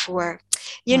wasn't before.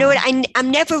 You know what?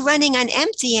 I'm never running on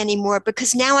empty anymore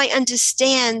because now I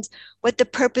understand what the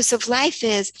purpose of life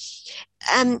is.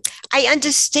 I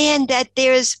understand that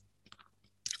there's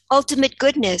ultimate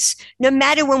goodness. No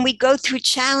matter when we go through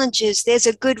challenges, there's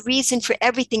a good reason for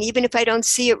everything, even if I don't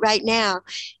see it right now.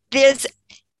 There's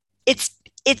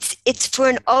it's for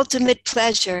an ultimate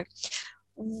pleasure.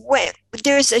 When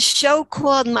there's a show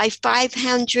called My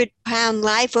 500-Pound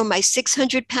Life or My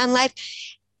 600-Pound Life,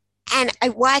 and I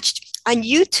watched on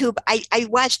YouTube, I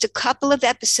watched a couple of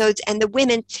episodes, and the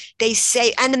women, they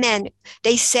say, and the men,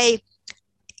 they say,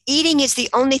 eating is the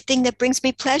only thing that brings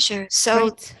me pleasure. So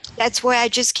Right. that's why I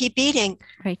just keep eating.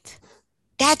 Right.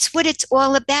 That's what it's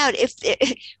all about. If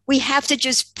we have to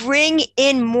just bring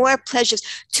in more pleasures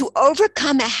to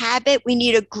overcome a habit, we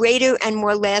need a greater and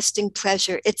more lasting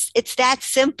pleasure. It's that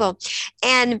simple.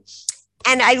 And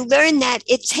I learned that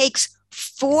it takes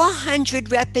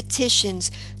 400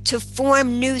 repetitions to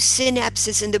form new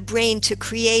synapses in the brain to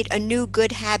create a new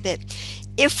good habit.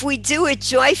 If we do it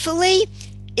joyfully,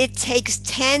 it takes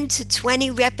 10 to 20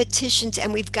 repetitions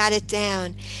and we've got it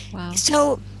down. Wow.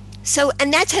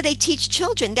 And that's how they teach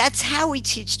children. That's how we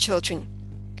teach children.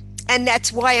 And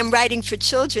that's why I'm writing for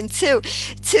children too,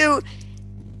 to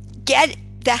get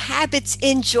the habits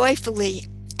in joyfully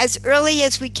as early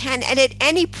as we can. And at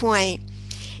any point,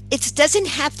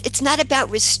 it's not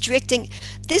about restricting.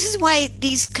 This is why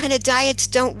these kind of diets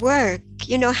don't work.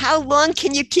 You know, how long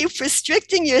can you keep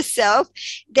restricting yourself?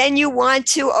 Then you want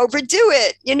to overdo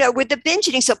it, with the binge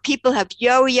eating. So people have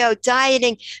yo-yo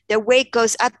dieting, their weight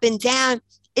goes up and down.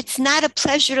 It's not a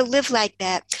pleasure to live like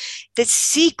that. The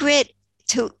secret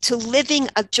to living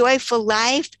a joyful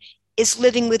life is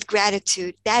living with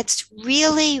gratitude. That's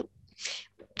really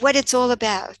what it's all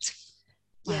about.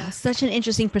 Wow, Yeah. such an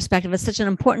interesting perspective. It's such an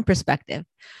important perspective.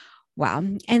 Wow.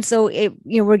 And so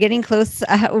we're getting close,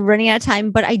 we're running out of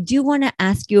time, but I do want to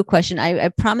ask you a question. I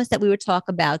promised that we would talk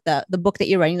about the book that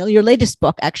you're writing, your latest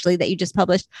book, actually, that you just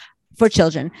published for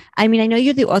children. I mean, I know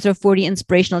you're the author of 40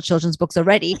 inspirational children's books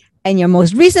already, and your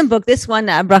most recent book, this one,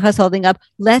 Bracha's holding up,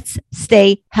 Let's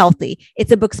Stay Healthy.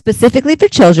 It's a book specifically for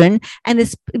children, and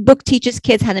this book teaches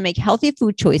kids how to make healthy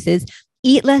food choices,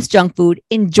 eat less junk food,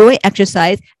 enjoy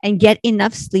exercise, and get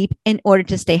enough sleep in order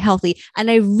to stay healthy.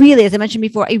 And I really, as I mentioned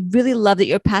before, I really love that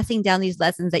you're passing down these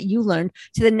lessons that you learned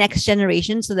to the next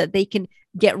generation so that they can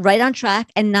get right on track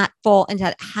and not fall into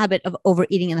that habit of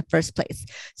overeating in the first place.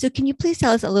 So can you please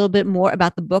tell us a little bit more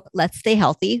about the book, Let's Stay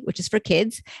Healthy, which is for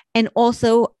kids, and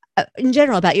also in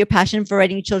general about your passion for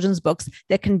writing children's books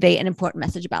that convey an important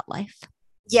message about life?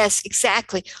 Yes,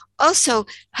 exactly. Also,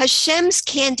 Hashem's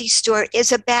Candy Store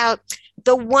is about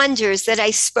the wonders that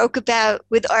I spoke about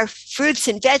with our fruits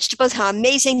and vegetables, how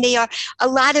amazing they are. A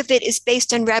lot of it is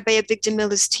based on Rabbi Avigdor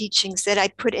Miller's teachings that I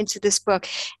put into this book.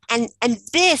 And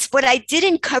this, what I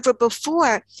didn't cover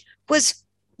before, was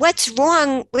what's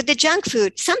wrong with the junk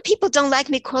food. Some people don't like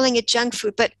me calling it junk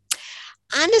food, but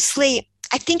honestly,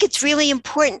 I think it's really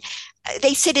important.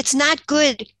 They said it's not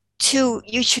good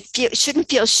shouldn't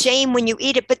feel shame when you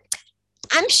eat it, but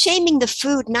I'm shaming the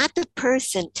food, not the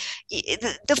person.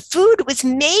 The food was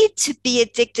made to be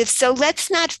addictive, so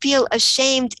let's not feel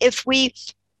ashamed if we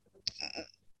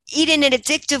eat in an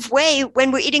addictive way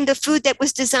when we're eating the food that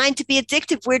was designed to be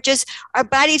addictive. Our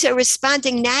bodies are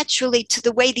responding naturally to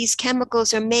the way these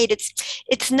chemicals are made.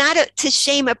 It's not to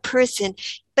shame a person,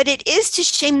 but it is to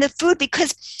shame the food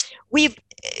because we've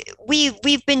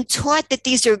been taught that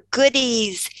these are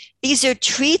goodies, these are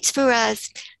treats for us,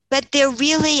 but they're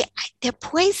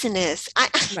poisonous.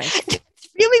 Right. That's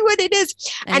really what it is.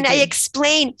 I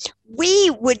explain, we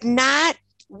would not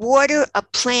water a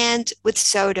plant with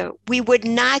soda. We would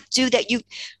not do that.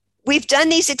 We've done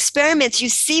these experiments. You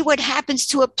see what happens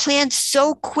to a plant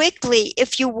so quickly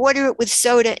if you water it with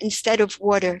soda instead of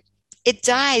water. It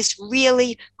dies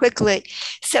really quickly.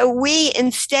 So we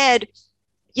instead,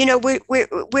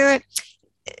 we're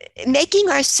making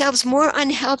ourselves more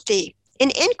unhealthy in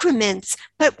increments,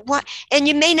 and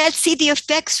you may not see the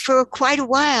effects for quite a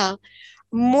while.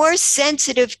 More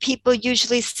sensitive people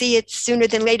usually see it sooner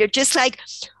than later, just like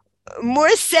more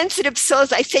sensitive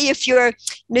souls. I say if your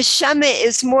neshama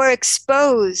is more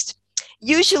exposed,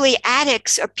 usually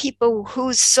addicts are people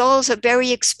whose souls are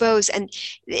very exposed, and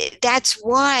that's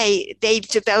why they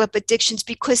develop addictions,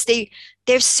 because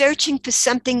they're searching for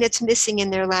something that's missing in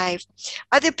their life.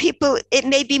 Other people, it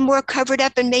may be more covered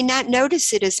up and may not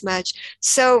notice it as much.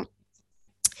 So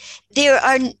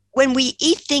when we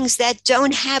eat things that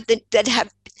don't have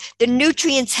the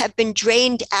nutrients have been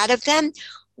drained out of them,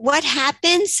 what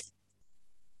happens?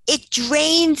 It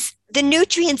drains the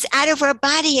nutrients out of our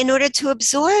body in order to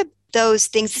absorb those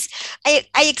things. I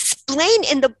explain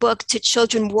in the book to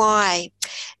children why.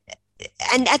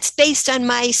 And that's based on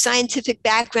my scientific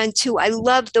background too. I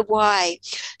love the why.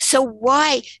 So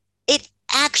why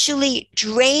actually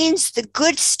drains the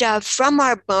good stuff from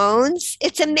our bones.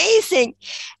 It's amazing.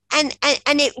 And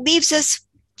it leaves us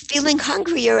feeling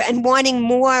hungrier and wanting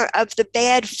more of the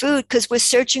bad food because we're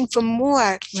searching for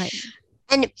more. Right.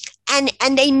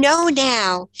 And they know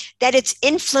now that it's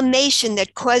inflammation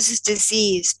that causes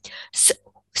disease.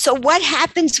 So what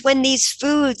happens when these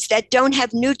foods that don't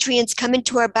have nutrients come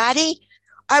into our body?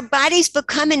 Our bodies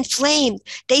become inflamed.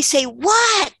 They say,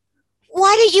 what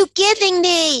are you giving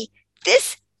me?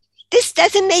 This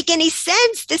doesn't make any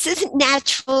sense. This isn't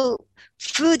natural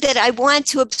food that I want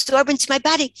to absorb into my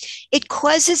body. It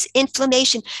causes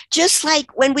inflammation, just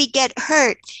like when we get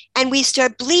hurt and we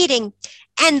start bleeding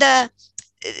and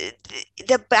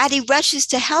the body rushes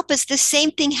to help us. The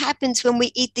same thing happens when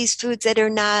we eat these foods that are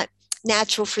not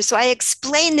natural for. So I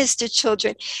explain this to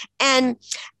children, and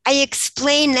I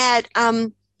explain that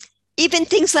even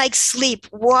things like sleep.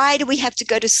 Why do we have to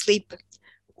go to sleep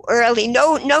early?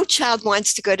 No child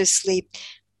wants to go to sleep.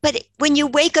 But when you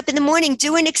wake up in the morning,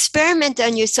 do an experiment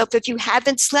on yourself. If you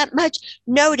haven't slept much,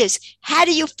 notice, how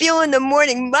do you feel in the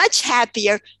morning? Much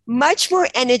happier, much more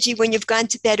energy when you've gone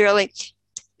to bed early.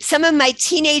 Some of my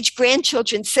teenage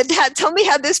grandchildren said, "Dad, tell me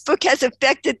how this book has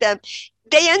affected them."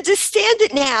 They understand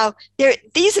it now.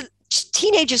 These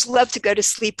teenagers love to go to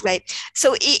sleep late.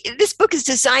 So this book is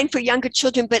designed for younger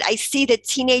children, but I see that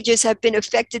teenagers have been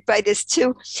affected by this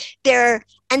too.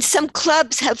 And some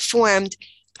clubs have formed,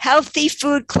 healthy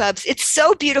food clubs. It's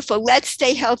so beautiful. Let's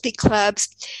Stay Healthy clubs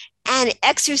and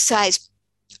exercise.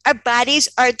 Our bodies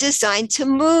are designed to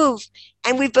move,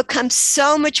 and we've become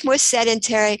so much more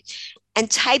sedentary. And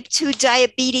type 2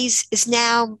 diabetes is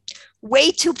now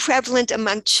way too prevalent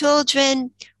among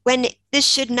children when this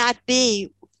should not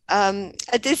be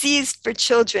a disease for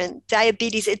children.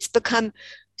 Diabetes, it's become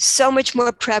so much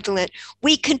more prevalent.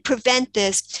 We can prevent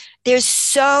this. There's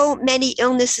so many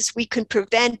illnesses we can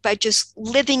prevent by just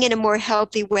living in a more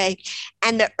healthy way.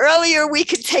 And the earlier we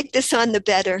can take this on, the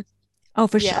better. Oh,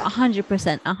 for sure.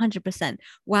 100%. 100%.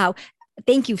 Wow.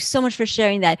 Thank you so much for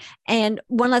sharing that. And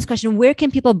one last question: where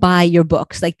can people buy your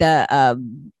books, like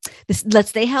this Let's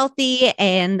Stay Healthy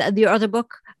and your other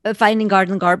book, Finding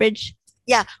Garden Garbage?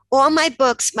 Yeah, all my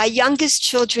books, my youngest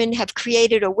children have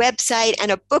created a website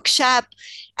and a bookshop,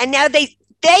 and now they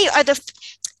are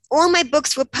all my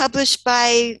books were published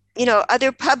by,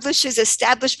 other publishers,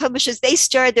 established publishers. They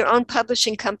started their own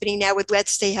publishing company now with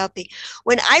Let's Stay Healthy.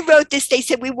 When I wrote this, they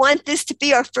said, we want this to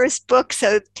be our first book.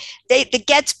 So the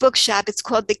Getz Bookshop, it's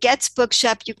called the Getz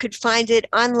Bookshop. You could find it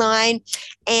online,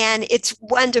 and it's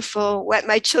wonderful what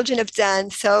my children have done.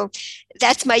 So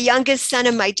that's my youngest son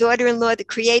and my daughter-in-law that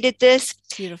created this.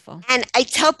 Beautiful. And I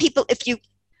tell people,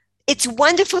 it's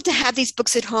wonderful to have these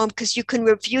books at home because you can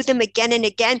review them again and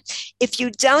again. If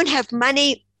you don't have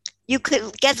money, you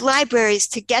could get libraries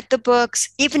to get the books.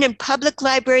 Even in public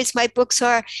libraries, my books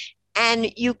are.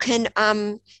 And you can,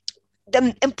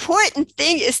 the important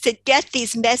thing is to get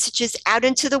these messages out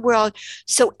into the world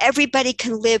so everybody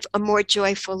can live a more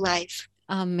joyful life.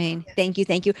 Amen. Thank you.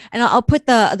 Thank you. And I'll put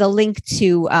the link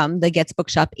to the Getz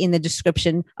Bookshop in the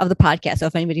description of the podcast. So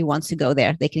if anybody wants to go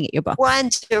there, they can get your book.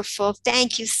 Wonderful.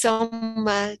 Thank you so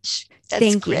much.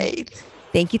 That's great.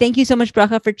 Thank you. Thank you so much,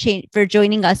 Bracha, for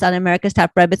joining us on America's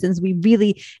Top Rebbitzins. We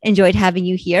really enjoyed having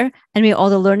you here. And may all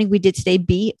the learning we did today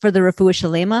be for the Refuah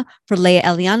Shalema, for Leah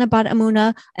Eliana Bat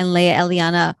Amuna, and Leah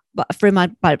Eliana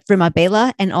Frima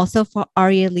Bela, and also for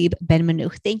Arya Lieb Ben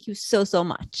Manuch. Thank you so, so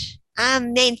much.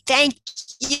 Amen. Thank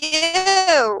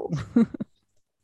you.